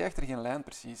geen idee achter, geen lijn,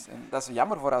 precies. En dat is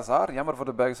jammer voor Hazard, jammer voor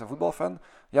de Belgische voetbalfan,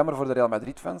 jammer voor de Real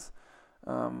Madrid-fans.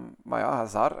 Maar ja,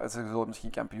 Hazard, ze zullen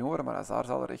misschien kampioen worden, maar Hazard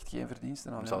zal er echt geen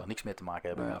verdiensten aan hebben. Hij zal er niks mee te maken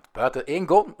hebben. Nee. Gehad. Buiten 1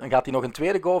 goal, dan gaat hij nog een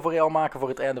tweede goal voor Real maken voor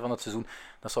het einde van het seizoen.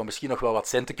 Dat zou misschien nog wel wat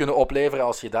centen kunnen opleveren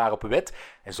als je daarop wet.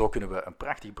 En zo kunnen we een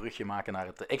prachtig brugje maken naar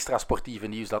het extra sportieve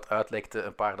nieuws dat uitlekte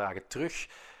een paar dagen terug.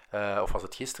 Of was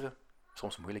het gisteren?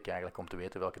 Soms moeilijk eigenlijk om te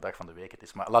weten welke dag van de week het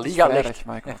is. Maar La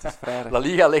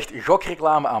Liga legt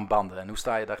gokreclame aan banden. En hoe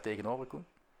sta je daar tegenover, Koen?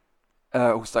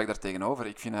 Hoe sta ik daar tegenover?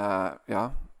 Ik vind,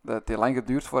 het heeft lang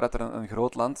geduurd voordat er een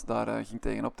groot land daar ging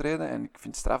tegen optreden. En ik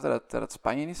vind het straf dat het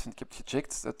Spanje is. Want ik heb het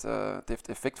gecheckt. Het heeft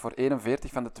effect voor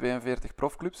 41 van de 42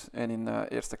 profclubs. En in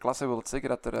eerste klasse wil het zeggen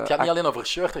dat er... Het gaat niet alleen over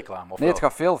shirtreclame, of Nee, wel? het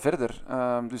gaat veel verder.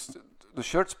 Dus de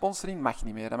shirtsponsoring mag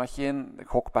niet meer. Dat mag geen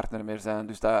gokpartner meer zijn.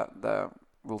 Dus dat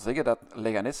wil zeggen dat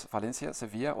Leganés, Valencia,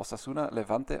 Sevilla, Osasuna,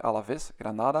 Levante, Alaves,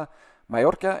 Granada,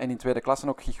 Mallorca en in tweede klasse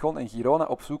ook Gijón en Girona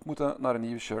op zoek moeten naar een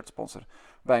nieuwe shirtsponsor.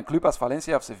 Bij een club als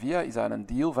Valencia of Sevilla is dat een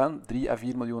deal van 3 à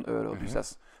 4 miljoen euro. Dus dat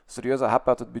is een serieuze hap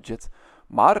uit het budget.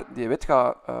 Maar die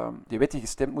wet die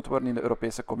gestemd moet worden in de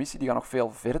Europese Commissie, die gaat nog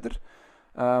veel verder.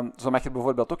 Zo mag je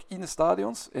bijvoorbeeld ook in de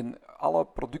stadions en alle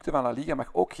producten van La Liga mag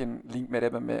ook geen link meer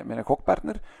hebben met een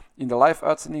gokpartner. In de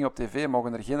live-uitzendingen op tv mag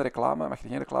er geen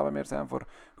reclame meer zijn voor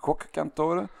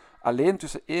gokkantoren. Alleen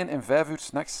tussen 1 en 5 uur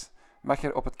 's nachts mag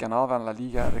er op het kanaal van La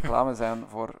Liga reclame zijn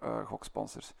voor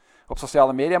goksponsors. Op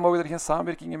sociale media mogen er geen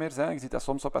samenwerkingen meer zijn. Je ziet dat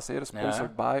soms op passeren,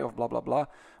 sponsored by of blablabla.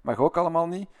 Mag ook allemaal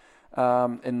niet.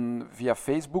 En via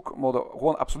Facebook mogen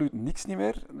gewoon absoluut niks niet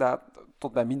meer. Dat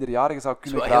tot bij minderjarigen zou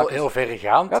kunnen geraken. Het is wel heel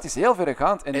verregaand. Ja, het is heel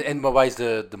verregaand. Maar wat is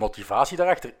de motivatie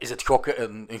daarachter? Is het gokken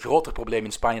een groter probleem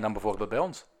in Spanje dan bijvoorbeeld bij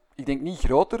ons? Ik denk niet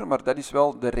groter, maar dat is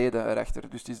wel de reden erachter.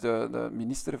 Dus het is de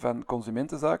minister van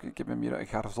Consumentenzaken, ik heb hem hier,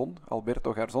 Garzón,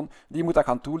 Alberto Garzón, die moet dat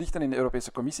gaan toelichten in de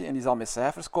Europese Commissie en die zal met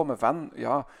cijfers komen van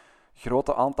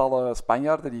grote aantallen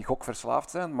Spanjaarden die gokverslaafd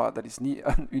zijn, maar dat is niet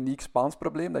een uniek Spaans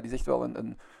probleem, dat is echt wel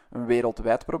een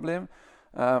wereldwijd probleem.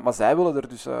 Maar zij willen er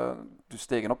dus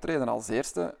tegen optreden als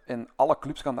eerste en alle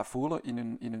clubs gaan dat voelen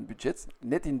in hun budget,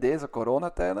 net in deze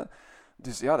coronatijden.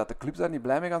 Dus ja, dat de clubs daar niet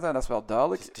blij mee gaan zijn, dat is wel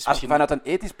duidelijk. Vanuit een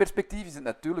ethisch perspectief is het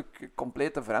natuurlijk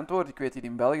compleet te verantwoorden. Ik weet hier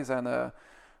in België zijn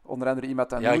onder andere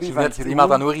Imad Anouri van Groen. Ja, ik wil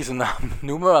Imad Anouri zijn naam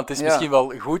noemen, want het is misschien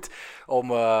wel goed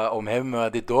om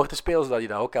hem dit door te spelen, zodat hij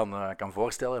dat ook kan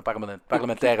voorstellen, een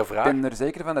parlementaire vraag. Ik ben er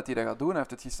zeker van dat hij dat gaat doen. Hij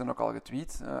heeft het gisteren ook al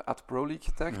getweet, @ProLeague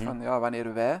getagd, van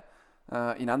wanneer wij...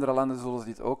 in andere landen zullen ze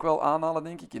dit ook wel aanhalen,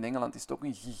 denk ik. In Engeland is het ook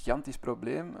een gigantisch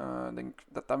probleem. Ik denk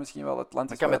dat dat misschien wel het land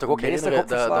is. Ik kan me toch ook herinneren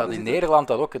dat in Nederland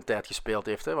dat ook een tijd gespeeld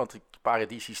heeft. Hè? Want een paar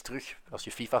edities terug, als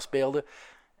je FIFA speelde.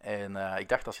 En ik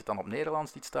dacht, als je het dan op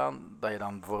Nederlands liet staan, dat je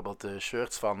dan bijvoorbeeld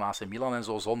shirts van AC Milan en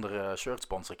zo zonder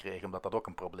shirtsponsor kreeg. Omdat dat ook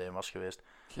een probleem was geweest.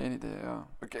 Geen idee, ja.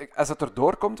 Kijk, als het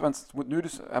erdoor komt, want het moet nu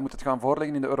dus, hij moet het gaan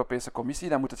voorleggen in de Europese Commissie,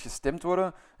 dan moet het gestemd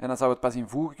worden en dan zou het pas in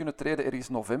voege kunnen treden ergens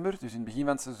november, dus in het begin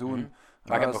van het seizoen.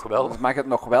 Mag het nog wel? Mag het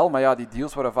nog wel, maar ja, die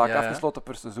deals worden vaak Ja, ja. afgesloten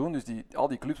per seizoen, dus al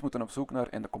die clubs moeten op zoek naar,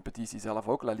 en de competitie zelf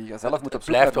ook, La Liga zelf moet op Het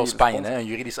zoek blijft naar wel nieuwe Spanje, hè? sponsors. Een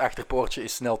juridisch achterpoortje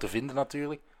is snel te vinden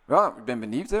natuurlijk. Ja, ik ben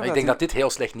benieuwd. Hè, Maar ik denk dat dit heel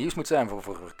slecht nieuws moet zijn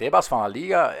voor Tebas van La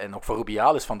Liga en ook voor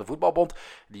Rubiales van de Voetbalbond.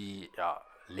 Die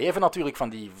leven natuurlijk van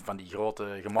die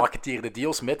grote gemarketeerde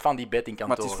deals met van die Maar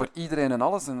bettingkantoren. het is voor iedereen en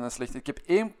alles een slecht. Ik heb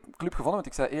één club gevonden, want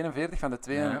ik zei 41 van de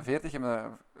 42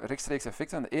 hebben rechtstreeks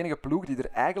effect aan. De enige ploeg die er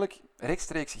eigenlijk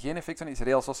rechtstreeks geen effect aan is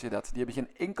Real Sociedad. Die hebben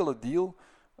geen enkele deal,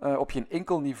 op geen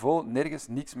enkel niveau, nergens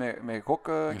niks met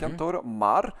gokkantoren.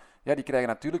 Maar ja, die krijgen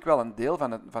natuurlijk wel een deel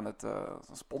van het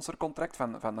sponsorcontract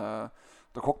van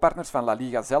de gokpartners van La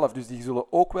Liga zelf. Dus die zullen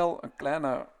ook wel een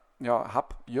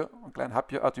klein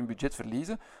hapje uit hun budget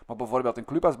verliezen. Maar bijvoorbeeld een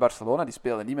club als Barcelona, die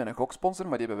speelde niet met een goksponsor,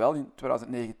 maar die hebben wel in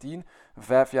 2019 een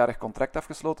 5-jarig contract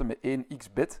afgesloten met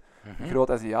 1xBet, een groot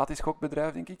Aziatisch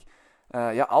gokbedrijf, denk ik.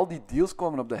 Al die deals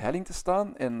komen op de helling te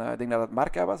staan. En ik denk dat het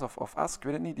Marca was, of AS, ik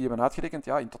weet het niet, die hebben uitgerekend,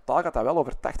 in totaal gaat dat wel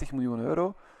over 80 miljoen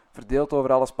euro, verdeeld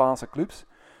over alle Spaanse clubs.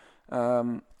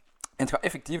 En het gaat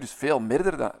effectief dus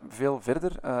veel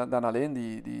verder dan alleen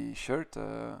die shirt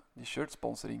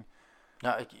sponsoring.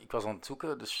 Ja, ik was aan het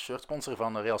zoeken, de shirtsponsor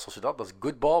van Real Sociedad, dat is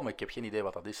Goodball, maar ik heb geen idee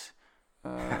wat dat is.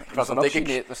 Er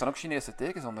staan ook Chinese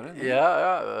tekens onder, hè?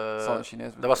 Ja, een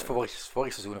Chinees dat was vorig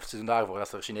seizoen of het seizoen daarvoor,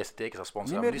 dat er Chinese tekens als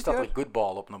sponsor Niet hadden. meer Nu staat dit er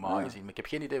Goodball op normaal Ja. gezien, maar ik heb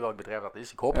geen idee welk bedrijf dat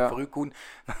is. Ik hoop Ja. voor u, Koen,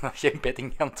 dat geen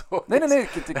bettingkantoor is. Nee.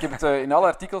 Ik heb het in alle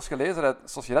artikels gelezen dat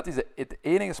Sociedad is de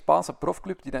enige Spaanse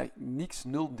profclub die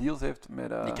nul deals heeft met...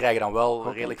 Die krijgen dan wel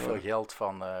gokkantoor. redelijk veel geld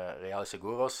van Real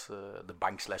Seguros, de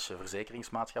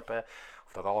bank/verzekeringsmaatschappij.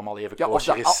 Of dat allemaal even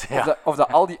kosher is. Of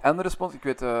dat al die andere sponsors... Ik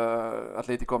weet,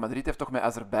 Atletico Madrid heeft toch met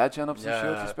Azerbeidzjan op zijn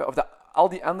shirt gespeeld. Of dat al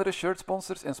die andere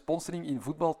shirtsponsors en sponsoring in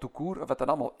voetbal tout court, of dat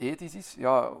allemaal ethisch is.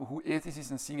 Ja, hoe ethisch is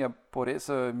een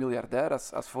Singaporese miljardair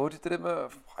als voorzitter hebben?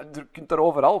 Je kunt er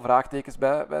overal vraagtekens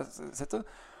bij zetten.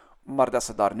 Maar dat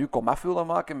ze daar nu komaf willen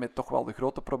maken met toch wel de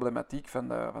grote problematiek van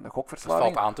de gokverslaving.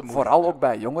 Dat valt aan te moedigen. Vooral ook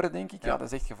bij jongeren, denk ik. Ja, Ja.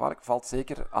 dat is echt gevaarlijk. Valt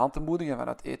zeker aan te moedigen. En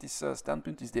vanuit ethisch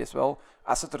standpunt is deze wel,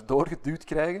 als ze het erdoor geduwd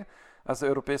krijgen, als de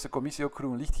Europese Commissie ook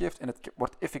groen licht geeft en het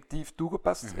wordt effectief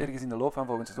toegepast ergens in de loop van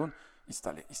volgend seizoen, is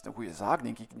het een goede zaak,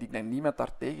 denk ik. Ik denk niemand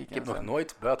daar tegen kan Ik heb zijn. nog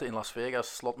nooit buiten in Las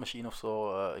Vegas, slotmachine of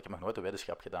zo, ik heb nog nooit een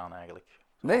weddenschap gedaan eigenlijk.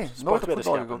 Nee, nooit op voetbal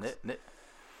Sportweddenschappen, gegokt. nee.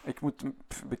 Ik moet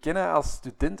bekennen, als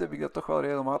student heb ik dat toch wel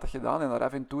regelmatig gedaan en daar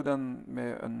af en toe dan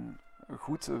met een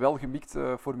goed, welgemikt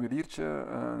formuliertje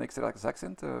een extra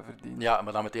zakcent verdiend. Ja,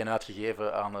 maar dan meteen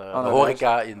uitgegeven aan de een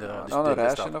horeca in de aan een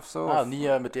studentenstad. reisje of zo. Ah,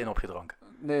 niet meteen opgedronken.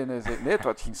 Nee,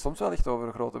 het ging soms wel echt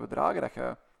over grote bedragen, dat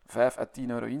je 5 à 10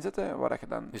 euro inzette, waar dat je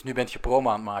dan Dus nu bent je promo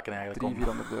aan het maken eigenlijk om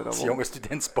 300-400 euro als won. jonge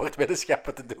student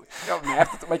sportweddenschappen te doen. Ja,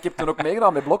 maar ik heb toen ook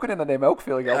meegedaan met blokken en dat neemt mij ook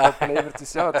veel geld oplevert.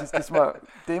 Dus ja, het is maar, het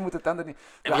een moet het ander niet.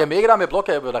 Heb jij meegedaan met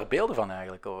blokken? Hebben we daar beelden van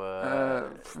eigenlijk? Of,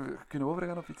 Kunnen we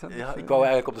overgaan op iets anders? ja, ik wou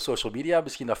eigenlijk op de social media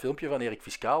misschien dat filmpje van Erik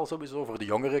Fiscaal sowieso voor de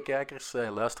jongere kijkers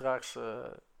en luisteraars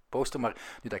posten. Maar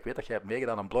nu dat ik weet dat jij hebt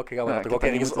meegedaan aan blokken, gaan we Ja, dat ik toch ook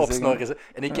heb dat ergens niet moeten opsnorren.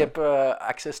 En ik Ja. heb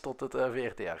access tot het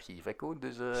VRT-archief, hè Koen?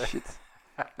 Dus, Shit.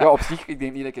 Ja, op zich, ik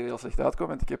denk niet dat ik er heel slecht uitkom,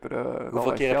 want ik heb er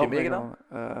Hoeveel keer heb je meegedaan?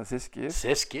 6 keer.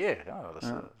 6 keer, ja, dat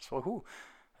is wel goed.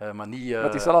 Maar niet... Maar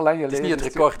het is wel al lang geleden. het is niet het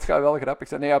dus record. Het gaat wel grappig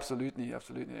zijn. Nee, absoluut niet.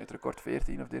 Absoluut niet. Het record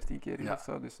 14 of 13 keer is Ja. of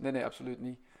zo. Dus nee, absoluut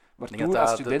niet. Maar Ik denk toen, dat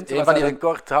als student... een was van die dat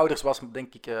recordhouders was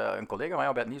denk ik een collega van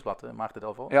jou bij het Nieuwsblad, hè, Maarten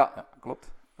Delvaux. Ja, klopt.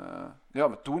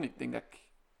 Maar toen, ik denk dat ik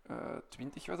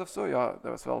 20 was of zo, ja,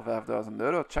 dat was wel 5.000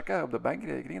 euro. Tjaka, op de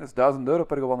bankrekening. Dat is 1.000 euro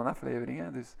per gewonnen aflevering.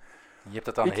 Hè. Dus Je hebt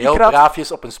het dan Ik heel raad-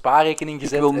 braafjes op een spaarrekening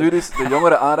gezet. ik wil nu dus de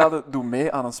jongeren aanraden, doe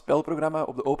mee aan een spelprogramma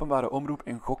op de openbare omroep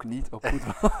en gok niet op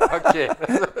voetbal. Oké,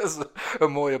 dat is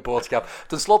een mooie boodschap.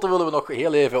 Ten slotte willen we nog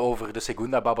heel even over de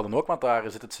Segunda babbelen ook, want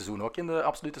daar zit het seizoen ook in de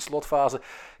absolute slotfase.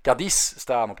 Cadiz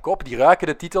staan op kop, die ruiken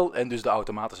de titel en dus de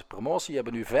automatische promotie.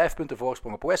 Hebben nu 5 punten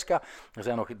voorsprong op Huesca. Er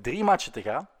zijn nog 3 matchen te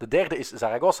gaan. De derde is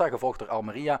Zaragoza, gevolgd door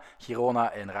Almeria,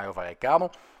 Girona en Rayo Vallecano.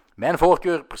 Mijn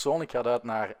voorkeur persoonlijk gaat uit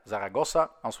naar Zaragoza.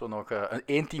 Als we nog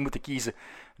één team moeten kiezen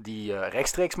die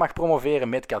rechtstreeks mag promoveren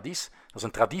met Cadiz. Dat is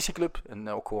een traditieclub en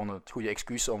ook gewoon het goede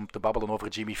excuus om te babbelen over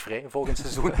Jimmy Frey volgend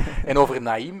seizoen. En over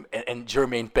Naïm en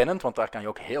Jermaine Pennant, want daar kan je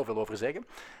ook heel veel over zeggen.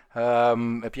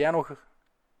 Heb jij nog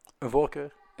een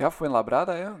voorkeur? Ja,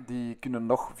 Fuenlabrada, ja. Die kunnen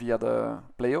nog via de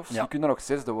play-offs, Ja. die kunnen nog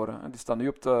 6e worden. Die staan nu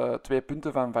op de 2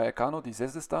 punten van Vallecano, die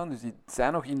 6e staan. Dus die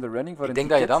zijn nog in de running voor Ik een denk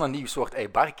dat je ticket. dan een nieuw soort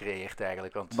Eibar creëert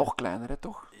eigenlijk. Want, Nog kleiner, hè,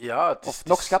 toch? ja, het is, Of het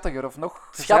nog is- schattiger, of nog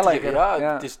Schattiger, gezelliger.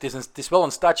 ja. Het is wel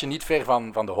een stadje niet ver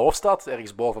van de hoofdstad,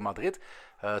 ergens boven Madrid.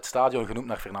 Het stadion genoemd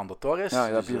naar Fernando Torres. Ja,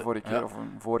 dat Dus, heb je vorige keer, ja. of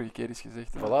een vorige keer eens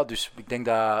gezegd. Ja. Voilà, dus ik denk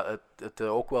dat het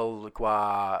ook wel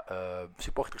qua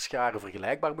supporterscharen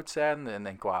vergelijkbaar moet zijn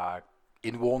en qua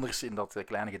inwoners in dat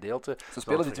kleine gedeelte. Ze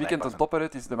spelen dit weekend een topper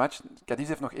uit. Het is de match. Cadiz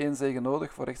heeft nog 1 zege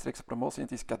nodig voor rechtstreekse promotie. En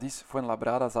het is Cadiz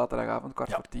Fuenlabrada zaterdagavond,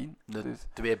 10:15. De Dus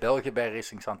 2 Belgen bij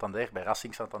Racing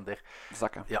Santander.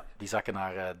 zakken. Ja, die zakken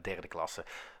naar derde klasse.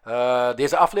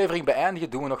 Deze aflevering beëindigen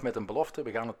doen we nog met een belofte.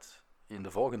 We gaan het in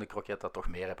de volgende Croquetta toch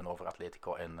meer hebben over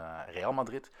Atletico en Real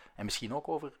Madrid. En misschien ook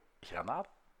over Granada.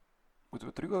 Moeten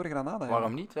we terug over Granada hebben?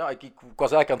 Waarom niet? Ja, ik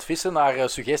was eigenlijk aan het vissen naar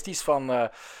suggesties van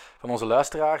onze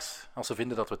luisteraars. Als ze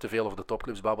vinden dat we te veel over de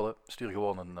topclubs babbelen, stuur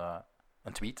gewoon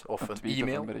een tweet of een tweet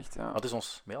e-mail. Of een bericht, ja. Wat is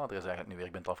ons mailadres eigenlijk nu weer?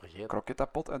 Ik ben het al vergeten.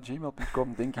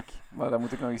 Croquetapot@gmail.com, denk ik. Maar dat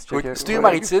moet ik nog eens checken. Goed, stuur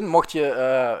maar iets in, mocht je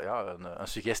een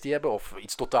suggestie hebben of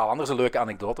iets totaal anders, een leuke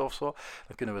anekdote of zo.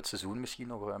 Dan kunnen we het seizoen misschien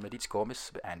nog met iets komisch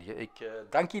beëindigen. Ik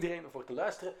dank iedereen voor het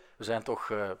luisteren. We zijn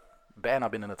toch bijna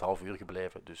binnen het half uur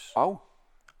gebleven, dus Auw,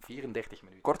 34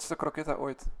 minuten. kortste croquetta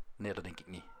ooit. Nee, dat denk ik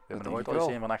niet. We Dat hebben er denk ooit ik al eens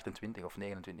wel. een van 28 of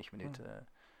 29 minuten.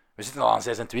 We zitten al aan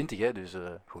 26, hè, dus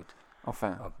goed.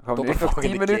 Enfin, Tot gaan we de nu echt nog 10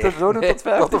 volgende minuten keer. zo doen Nee, tot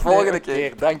 50? tot de volgende Nee, oké.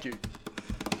 keer. Dank u.